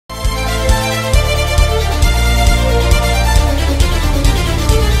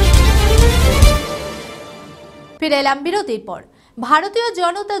ফিরে এলাম বিরতির পর। ভারতীয়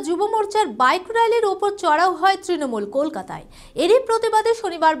জনতা যুব মোর্চার বাইক র্যালির ওপর চড়াও হয় তৃণমূল কলকাতায়। এরই প্রতিবাদে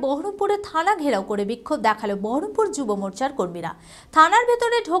শনিবার বহরমপুরে থানা ঘেরাও করে বিক্ষোভ দেখালো বহরমপুর যুব মোর্চার কর্মীরা। থানার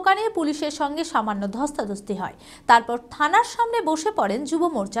ভেতরে ঢোকা নিয়ে পুলিশের সঙ্গে সামান্য ধস্তাধস্তি হয়। তারপর থানার সামনে বসে পড়েন যুব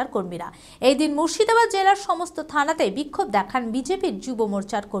মোর্চার কর্মীরা। এই দিন মুর্শিদাবাদ জেলার সমস্ত থানাতে বিক্ষোভ দেখান বিজেপির যুব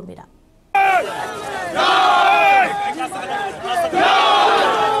মোর্চার কর্মীরা।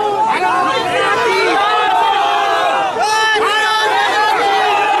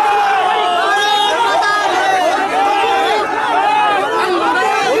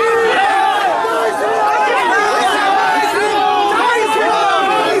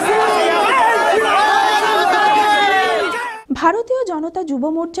 ভারতীয় জনতা যুব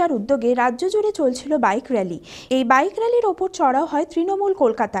মোর্চার উদ্যোগে রাজ্য জুড়ে চলছিল বাইক র্যালি। এই বাইক র্যালির ওপর চড়াও হয় তৃণমূল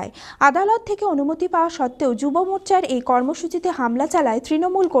কলকাতায়। আদালত থেকে অনুমতি পাওয়া সত্ত্বেও যুব মোর্চার এই কর্মসূচিতে হামলা চালায়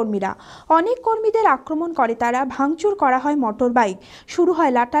তৃণমূল কর্মীরা। অনেক কর্মীদের আক্রমণ করে তারা, ভাঙচুর করা হয় মোটর বাইক, শুরু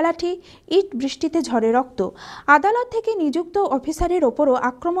হয় লাঠালাঠি, ইট বৃষ্টিতে ঝরে রক্ত। আদালত থেকে নিযুক্ত অফিসারের ওপরও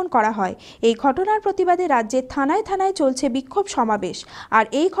আক্রমণ করা হয়। এই ঘটনার প্রতিবাদে রাজ্যের থানায় থানায় চলছে বিক্ষোভ সমাবেশ। আর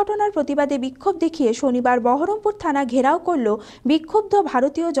এই ঘটনার প্রতিবাদে বিক্ষোভ দেখিয়ে শনিবার বহরমপুর থানা ঘেরাও করল বিক্ষুব্ধ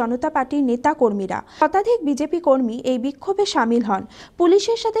ভারতীয় জনতা পার্টির নেতা কর্মীরা। শতাধিক বিজেপি কর্মী এই বিক্ষোভে সামিল হন।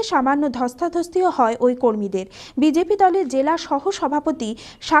 পুলিশের সাথে সামান্য ধস্তাধস্তিও হয় ওই কর্মীদের। বিজেপি দলের জেলা সহ সভাপতি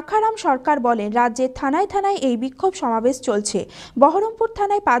শাখারাম সরকার বলেন, রাজ্যের থানায় থানায় এই বিক্ষোভ সমাবেশ চলছে। বহরমপুর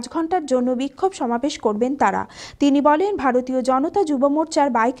থানায় 5 ঘন্টার জন্য বিক্ষোভ সমাবেশ করবেন তারা। তিনি বলেন, ভারতীয় জনতা যুব মোর্চার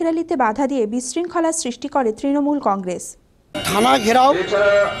বাইক র্যালিতে বাধা দিয়ে বিশৃঙ্খলা সৃষ্টি করে তৃণমূল কংগ্রেস। থানা ঘেরাও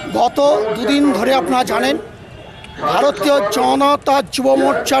গত 2 দিন ধরে আপনারা জানেন, ভারতীয় জনতা যুব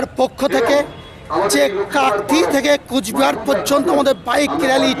মোর্চার পক্ষ থেকে যে কাকতি থেকে কুচবিহার পর্যন্ত আমাদের বাইক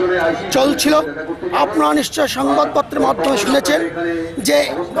র্যালি চলছিল। আপনারা নিশ্চয় সংবাদপত্রের মাধ্যমে শুনেছেন যে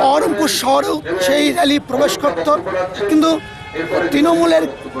বহরমপুর শহরেও সেই র্যালি প্রবেশ করত, কিন্তু তৃণমূলের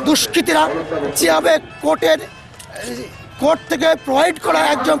দুষ্কৃতীরা যেভাবে কোর্ট থেকে প্রোভাইড করা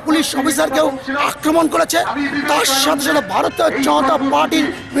একজন পুলিশ অফিসারকেও আক্রমণ করেছে, তার সাথে সাথে ভারতীয় জনতা পার্টির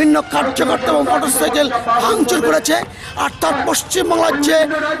বিভিন্ন কার্যকর্তা এবং মোটরসাইকেল ভাঙচুর করেছে। অর্থাৎ পশ্চিমবাংলার যে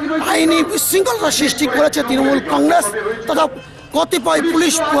আইনি বিশৃঙ্খলতা সৃষ্টি করেছে তৃণমূল কংগ্রেস তথা কতিপয়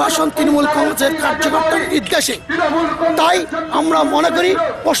পুলিশ প্রশাসন তৃণমূল কংগ্রেসের কার্যকর্তার নির্দেশে। তাই আমরা মনে করি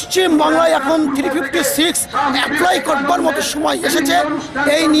পশ্চিমবাংলায় এখন 356 অ্যাপ্লাই করবার মতো সময় এসেছে।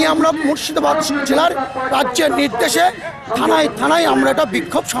 এই নিয়ে আমরা মুর্শিদাবাদ জেলার রাজ্যের নির্দেশে থানায় থানায় আমরা এটা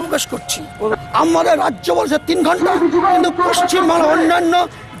বিক্ষোভ সমাবেশ করছি। আমাদের রাজ্য বলছে 3 ঘন্টা, কিন্তু পশ্চিমবাংলার অন্যান্য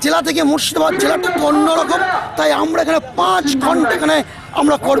জেলা থেকে মুর্শিদাবাদ জেলাটা অন্যরকম। তাই আমরা এখানে 5 ঘন্টা এখানে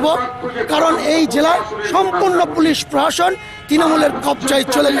আমরা করব, কারণ এই জেলায় সম্পূর্ণ পুলিশ প্রশাসন তৃণমূলের কবজায়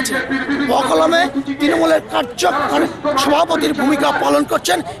চলে গেছে। বকলমে তৃণমূলের কার্যকর সভাপতির ভূমিকা পালন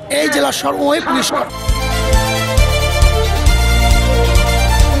করছেন এই জেলার সর্বময় পুলিশ কর্মী।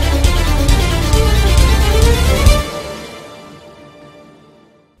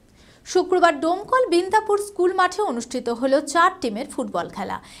 শুক্রবার ডোমকল বৃন্দাপুর স্কুল মাঠে অনুষ্ঠিত হলো 4 টিমের ফুটবল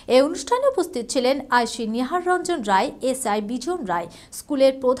খেলা। এই অনুষ্ঠানে উপস্থিত ছিলেন আইসি নিহার রঞ্জন রায়, এসআই বিজন রায়,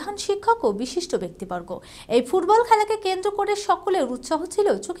 স্কুলের প্রধান শিক্ষক ও বিশিষ্ট ব্যক্তিবর্গ। এই ফুটবল খেলাকে কেন্দ্র করে সকলের উৎসাহ ছিল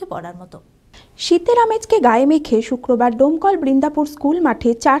চোখে পড়ার মতো। শীতের আমেজকে গায়ে মেখে শুক্রবার ডোমকল বৃন্দাপুর স্কুল মাঠে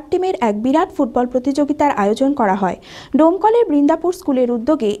 4 টিমের এক বিরাট ফুটবল প্রতিযোগিতার আয়োজন করা হয়। ডোমকলের বৃন্দাপুর স্কুলের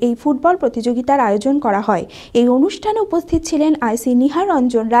উদ্যোগে এই ফুটবল প্রতিযোগিতার আয়োজন করা হয়। এই অনুষ্ঠানে উপস্থিত ছিলেন আইসি নিহার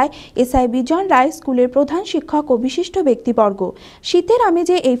রঞ্জন রায়, এসআই বিজন রায়, স্কুলের প্রধান শিক্ষক ও বিশিষ্ট ব্যক্তিবর্গ। শীতের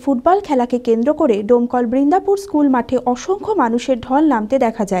আমেজে এই ফুটবল খেলাকে কেন্দ্র করে ডোমকল বৃন্দাপুর স্কুল মাঠে অসংখ্য মানুষের ঢল নামতে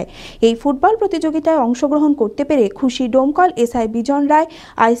দেখা যায়। এই ফুটবল প্রতিযোগিতায় অংশগ্রহণ করতে পেরে খুশি ডোমকল এসআই বিজন রায়,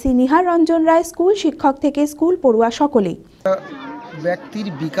 আইসি নিহার রঞ্জন রায়, স্কুল শিক্ষক থেকে স্কুল পড়ুয়া সকলেই। ব্যক্তির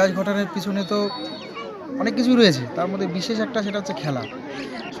বিকাশ ঘটানোর পিছনে তো অনেক কিছু রয়েছে, তার মধ্যে বিশেষ একটা সেটা হচ্ছে খেলা।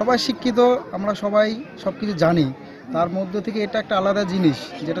 সবাই শিক্ষিত, আমরা সবাই সব কিছু জানি, তার মধ্যে থেকে এটা একটা আলাদা জিনিস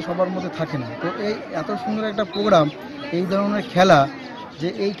যেটা সবার মধ্যে থাকে না। তো এই এত সুন্দর একটা প্রোগ্রাম, এই ধরনের খেলা, যে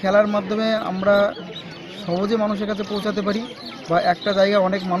এই খেলার মাধ্যমে আমরা সহজে মানুষের কাছে পৌঁছাতে পারি বা একটা জায়গায়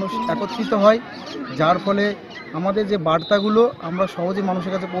অনেক মানুষ একত্রিত হয়, যার ফলে আমাদের যে বার্তাগুলো আমরা সহজে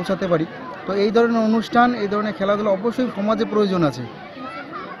মানুষের কাছে পৌঁছাতে পারি। তো এই ধরনের অনুষ্ঠান, এই ধরনের খেলাধুলো অবশ্যই সমাজে প্রয়োজন আছে।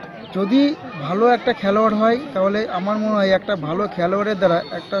 যদি ভালো একটা খেলোয়াড় হয় তাহলে আমার মনে হয় একটা ভালো খেলোয়াড়ের দ্বারা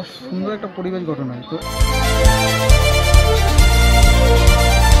একটা সুন্দর একটা পরিবেশ গঠন হয়। তো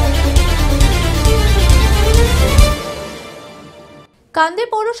কান্দি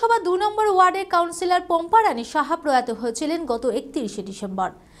পৌরসভা 2 নম্বর ওয়ার্ডের কাউন্সিলর পম্পা রানী সাহা প্রয়াত হয়েছিলেন গত 31শে ডিসেম্বর।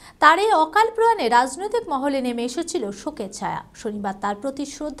 তার এই অকাল প্রয়াণে রাজনৈতিক মহলে নেমে এসেছিল শোকের ছায়া। শনিবার তার প্রতি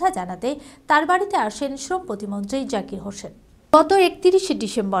শ্রদ্ধা জানাতে তার বাড়িতে আসেন শ্রম প্রতিমন্ত্রী জাকির হোসেন। গত 31শে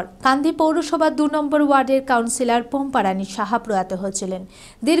ডিসেম্বর কান্দি পৌরসভা 2 নম্বর ওয়ার্ডের কাউন্সিলর পম্পারানী সাহা প্রয়াত হয়েছিলেন।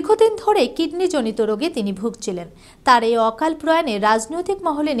 দীর্ঘদিন ধরে কিডনিজনিত রোগে তিনি ভুগছিলেন। তার এই অকাল প্রয়াণে রাজনৈতিক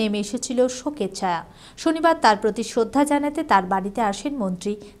মহলে নেমে এসেছিল শোকের ছায়া। শনিবার তার প্রতি শ্রদ্ধা জানাতে তার বাড়িতে আসেন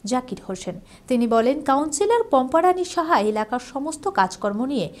মন্ত্রী জাকির হোসেন। তিনি বলেন, কাউন্সিলর পম্পারানী সাহা এলাকার সমস্ত কাজকর্ম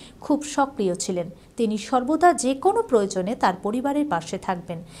নিয়ে খুব সক্রিয় ছিলেন। তিনি সর্বদা যে কোনো প্রয়োজনে তার পরিবারের পাশে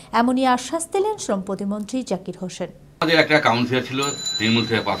থাকবেন, এমনই আশ্বাস দিলেন শ্রম প্রতিমন্ত্রী জাকির হোসেন। আমাদের একটা কাউন্সিলর ছিল, তৃণমূল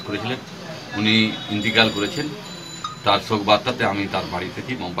থেকে পাস করেছিলেন, উনি ইন্তিকাল করেছেন। তার শোক বার্তাতে আমি তার বাড়ি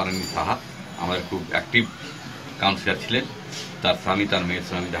থেকে পম্পারানী সাহা, আমাদের খুব অ্যাক্টিভ কাউন্সিলর ছিলেন, তার স্বামী তার মেয়ের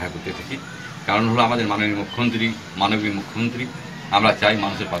সঙ্গে আমি দেখা করতে এসেছি। কারণ হলো আমাদের মাননীয় মুখ্যমন্ত্রী, আমরা চাই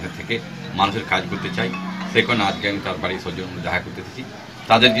মানুষের পাশে থেকে মানুষের কাজ করতে চাই। সেই কারণে আজকে আমি তার বাড়ির সহ্য দেখা করতে এসেছি।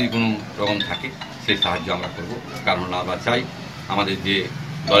 তাদের যদি কোনো রকম থাকে সেই সাহায্য আমরা করব। কারণ আমরা চাই আমাদের যে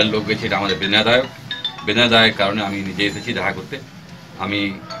দলের লোক গেছে এটা আমাদের বেদনাদায়ক কারণে আমি নিজে এসেছি দেখা করতে। আমি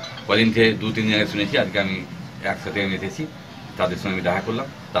কদিন থেকে 2-3 দিন আগে শুনেছি, আজকে আমি একসাথে আমি এসেছি, তাদের সঙ্গে আমি দেখা করলাম।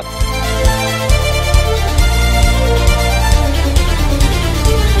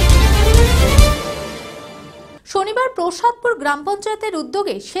 শনিবার প্রসাদপুর গ্রাম পঞ্চায়েতের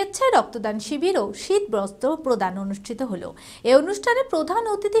উদ্যোগে স্বেচ্ছায় রক্তদান শিবির ও শীত বস্ত্র প্রদান অনুষ্ঠিত হলো। এই অনুষ্ঠানে প্রধান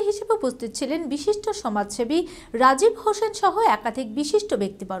অতিথি হিসেবে উপস্থিত ছিলেন বিশিষ্ট সমাজসেবী রাজীব হোসেন সহ একাধিক বিশিষ্ট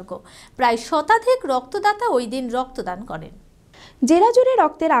ব্যক্তিবর্গ। প্রায় শতাধিক রক্তদাতা ওই দিন রক্তদান করেন। জেলা জুড়ে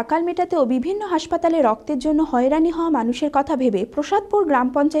রক্তের আকাল মেটাতে ও বিভিন্ন হাসপাতালে রক্তের জন্য হয়রানি হওয়া মানুষের কথা ভেবে প্রসাদপুর গ্রাম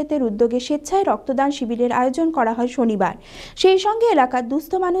পঞ্চায়েতের উদ্যোগে স্বেচ্ছায় রক্তদান শিবিরের আয়োজন করা হয় শনিবার। সেই সঙ্গে এলাকার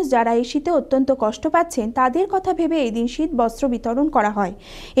দুস্থ মানুষ যারা এই শীতে অত্যন্ত কষ্ট পাচ্ছেন তাদের কথা ভেবে এই দিন শীত বস্ত্র বিতরণ করা হয়।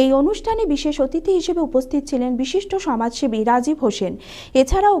 এই অনুষ্ঠানে বিশেষ অতিথি হিসেবে উপস্থিত ছিলেন বিশিষ্ট সমাজসেবী রাজীব হোসেন।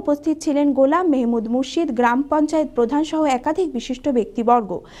 এছাড়াও উপস্থিত ছিলেন গোলাম মেহমুদ মুর্শিদ, গ্রাম পঞ্চায়েত প্রধান সহ একাধিক বিশিষ্ট ব্যক্তিবর্গ।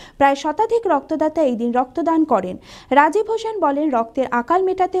 প্রায় শতাধিক রক্তদাতা এই দিন রক্তদান করেন। রাজীব হোসেন বলেন, রক্তের আকাল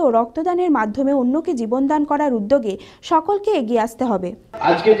মেটাতে ও রক্তদানের মাধ্যমে অন্যকে জীবনদান করার উদ্যোগে সকলকে এগিয়ে আসতে হবে।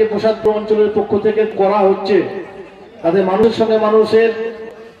 আজকে যে প্রসাদপুর অঞ্চলের পক্ষ থেকে করা হচ্ছে তাতে মানুষের সঙ্গে মানুষের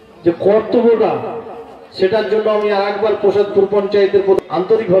যে কর্তব্যটা, সেটার জন্য আমি আরেকবার প্রসাদপুর পঞ্চায়েতের প্রতি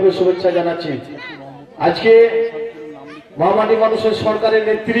আন্তরিকভাবে শুভেচ্ছা জানাচ্ছি। আজকে মহামাটি মানুষের সরকারের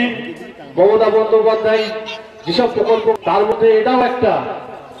নেত্রী মমতা বন্দ্যোপাধ্যায় যেসব প্রকল্প, তার মধ্যে এটাও একটা,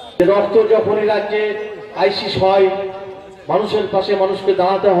 রক্ত যখনই রাজ্যে ক্রাইসিস হয় মানুষের পাশে মানুষকে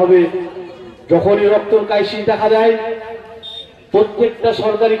দাঁড়াতে হবে। যখনই রক্তের ক্রাইসিস দেখা যায় প্রত্যেকটা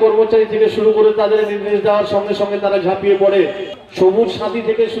সরকারি কর্মচারী থেকে শুরু করে তাদের নির্দেশ দেওয়ার সঙ্গে সঙ্গে তারা ঝাঁপিয়ে পড়ে। সবুজ সাথী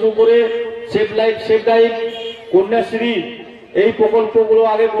থেকে শুরু করে save life save life, Kanyashree, এই প্রকল্পগুলো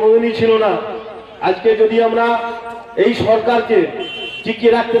আগে কোনোদিনই ছিল না। আজকে যদি আমরা এই সরকারকে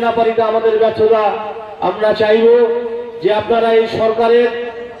টিকিয়ে রাখতে না পারি তা আমাদের ব্যর্থতা। আমরা চাইব যে আপনারা এই সরকারের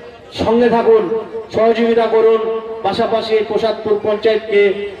সঙ্গে থাকুন, সহযোগিতা করুন, পাশাপাশি এই প্রসাদপুর পঞ্চায়েতকে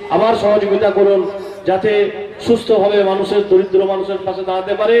আবার সহযোগিতা করুন যাতে সুস্থভাবে মানুষের, দরিদ্র মানুষের পাশে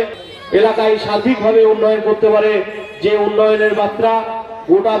দাঁড়াতে পারে, এলাকায় সার্বিকভাবে উন্নয়ন করতে পারে। যে উন্নয়নের মাত্রা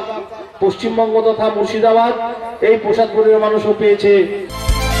গোটা পশ্চিমবঙ্গ তথা মুর্শিদাবাদ এই প্রসাদপুরের মানুষও পেয়েছে।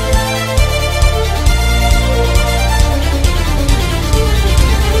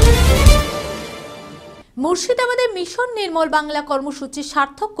 মুর্শিদাবাদে মিশন নির্মল বাংলা কর্মসূচি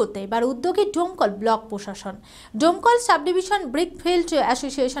সার্থক করতে এবার উদ্যোগে ডোমকল ব্লক প্রশাসন। ডোমকল সাব ডিভিশন ব্রিকফিল্ড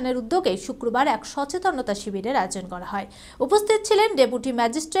অ্যাসোসিয়েশনের উদ্যোগে শুক্রবার এক সচেতনতা শিবিরের আয়োজন করা হয়। উপস্থিত ছিলেন ডেপুটি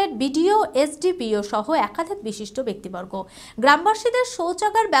ম্যাজিস্ট্রেট, বিডিও, এসডিপিও সহ একাধিক বিশিষ্ট ব্যক্তিবর্গ। গ্রামবাসীদের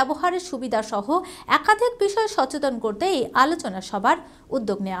শৌচাগার ব্যবহারের সুবিধা সহ একাধিক বিষয় সচেতন করতে এই আলোচনা সভার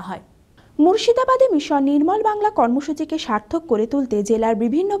উদ্যোগ নেওয়া হয়। মুর্শিদাবাদে মিশন নির্মল বাংলা কর্মসূচিকে সার্থক করে তুলতে জেলার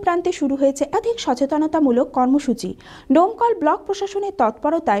বিভিন্ন প্রান্তে শুরু হয়েছে একাধিক সচেতনতামূলক কর্মসূচি। ডোমকল ব্লক প্রশাসনের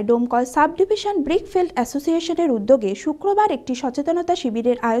তৎপরতায় ডোমকল সাব ডিভিশন ব্রিকফিল্ড অ্যাসোসিয়েশনের উদ্যোগে শুক্রবার একটি সচেতনতা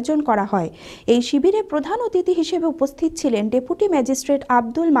শিবিরের আয়োজন করা হয়। এই শিবিরে প্রধান অতিথি হিসেবে উপস্থিত ছিলেন ডেপুটি ম্যাজিস্ট্রেট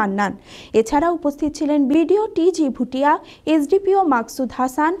আব্দুল মান্নান। এছাড়া উপস্থিত ছিলেন BDO টি.জি. Bhutia, SDPO Maksud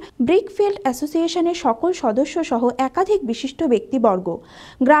Hasan, brickfield অ্যাসোসিয়েশনের সকল সদস্য সহ একাধিক বিশিষ্ট ব্যক্তিবর্গ।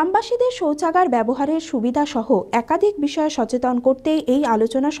 গ্রামবাসীদের শৌচাগার ব্যবহারের সুবিধা সহ একাধিক বিষয়ে সচেতন করতে এই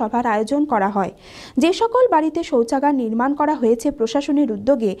আলোচনা সভার আয়োজন করা হয়। যে সকল বাড়িতে শৌচাগার নির্মাণ করা হয়েছে প্রশাসনের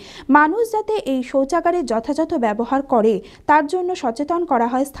উদ্যোগে মানুষ যাতে এই শৌচাগারের যথাযথ ব্যবহার করে তার জন্য সচেতন করা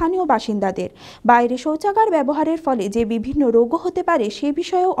হয় স্থানীয় বাসিন্দাদের। বাইরে শৌচাগার ব্যবহারের ফলে যে বিভিন্ন রোগও হতে পারে সে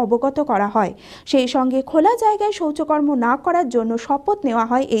বিষয়েও অবগত করা হয়। সেই সঙ্গে খোলা জায়গায় শৌচকর্ম না করার জন্য শপথ নেওয়া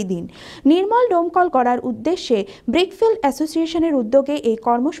হয় এই দিন। নির্মল ডোমকল করার উদ্দেশ্যে ব্রিকফিল্ড অ্যাসোসিয়েশনের উদ্যোগে এই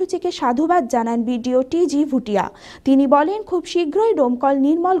কর্মসূচিকে সাধুবাদ জানান বিডিও টি.জি. ভুটিয়া। তিনি বলেন, খুব শীঘ্রই ডোমকল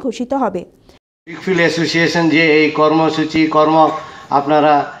নির্মল ঘোষিত হবে। ব্রিকফিল্ড অ্যাসোসিয়েশন যে এই কর্মসূচি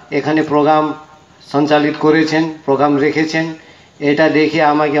আপনারা এখানে প্রোগ্রাম সঞ্চালিত করেছেন, প্রোগ্রাম রেখেছেন, এটা দেখে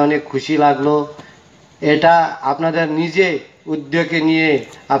আমাকে অনেক খুশি লাগলো। এটা আপনাদের নিজে উদ্যোগে নিয়ে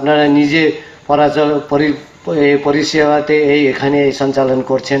আপনারা নিজে পরিষেবাতে এখানে সঞ্চালন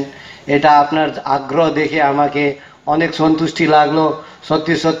করছেন, এটা আপনার আগ্রহ দেখে আমাকে অনেক সন্তুষ্টি লাগলো।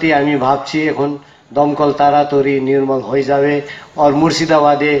 সত্যি সত্যি আমি ভাবছি এখন দমকল তাড়াতাড়ি নির্মল হয়ে যাবে আর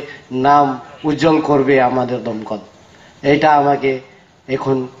মুর্শিদাবাদে নাম উজ্জ্বল করবে আমাদের দমকল। এটা আমাকে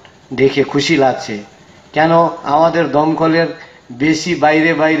এখন দেখে খুশি লাগছে। কেন আমাদের দমকলের বেশি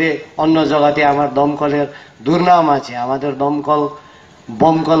বাইরে বাইরে অন্য জায়গাতে আমার দমকলের দুর্নাম আছে, আমাদের দমকল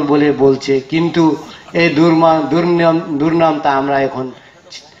বমকল বলে বলছে, কিন্তু এই দুর্নামটা আমরা এখন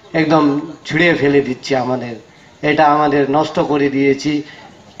একদম ছুঁড়ে ফেলে দিচ্ছি। এটা আমাদের নষ্ট করে দিয়েছি।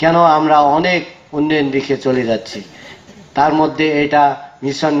 কেন আমরা অনেক উন্নয়ন দিকে চলে যাচ্ছি, তার মধ্যে এটা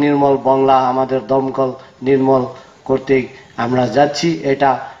মিশন নির্মল বাংলা আমাদের দমকল নির্মল করতে আমরা যাচ্ছি।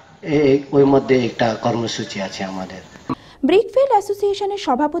 এটা ওই মধ্যে একটা কর্মসূচি আছে আমাদের। ব্রিকফিল্ড অ্যাসোসিয়েশনের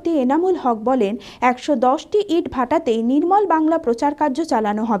সভাপতি এনামুল হক বলেন, 110টি ইট ভাটাতেই নির্মল বাংলা প্রচার কার্য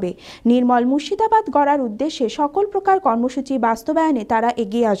চালানো হবে। নির্মল মুর্শিদাবাদ গড়ার উদ্দেশ্যে সকল প্রকার কর্মসূচি বাস্তবায়নে তারা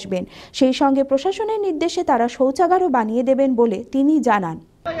এগিয়ে আসবেন। সেই সঙ্গে প্রশাসনের নির্দেশে তারা শৌচাগারও বানিয়ে দেবেন বলে তিনি জানান।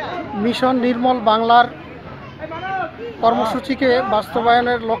 মিশন নির্মল বাংলার কর্মসূচিকে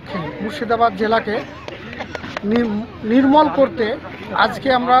বাস্তবায়নের লক্ষ্যে মুর্শিদাবাদ জেলাকে নির্মল করতে আজকে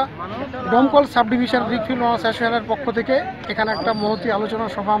আমরা দমকল সাব ডিভিশন ব্রিকফিল্ড অ্যাসোসিয়েশনের পক্ষ থেকে এখানে একটা মহতী আলোচনা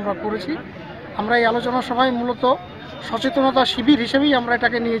সভা আমরা করেছি। আমরা এই আলোচনা সভায় মূলত সচেতনতা শিবির হিসেবেই আমরা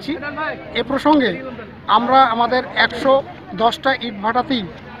এটাকে নিয়েছি। এ প্রসঙ্গে আমরা আমাদের 110টা ইট ভাটাতেই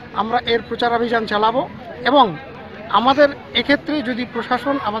আমরা এর প্রচারাভিযান চালাবো এবং আমাদের এক্ষেত্রে যদি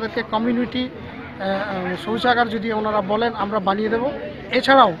প্রশাসন আমাদেরকে কমিউনিটি শৌচাগার যদি ওনারা বলেন আমরা বানিয়ে দেব।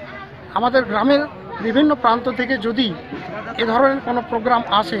 এছাড়াও আমাদের গ্রামের বিভিন্ন প্রান্ত থেকে যদি এ ধরনের কোনো প্রোগ্রাম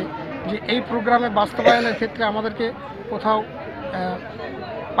আসে যে এই প্রোগ্রামে বাস্তবায়নের ক্ষেত্রে আমাদেরকে কোথাও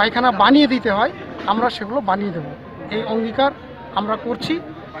পায়খানা বানিয়ে দিতে হয়, আমরা সেগুলো বানিয়ে দেব। এই অঙ্গীকার আমরা করছি।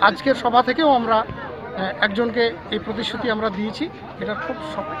 আজকের সভা থেকেও আমরা একজনকে এই প্রতিশ্রুতি আমরা দিয়েছি। এটা খুব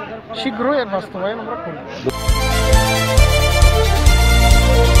শীঘ্রই এর বাস্তবায়ন আমরা করব।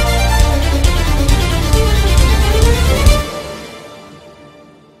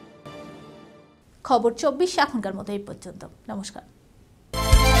 খবর 24 এখনকার মতো এই পর্যন্ত। নমস্কার।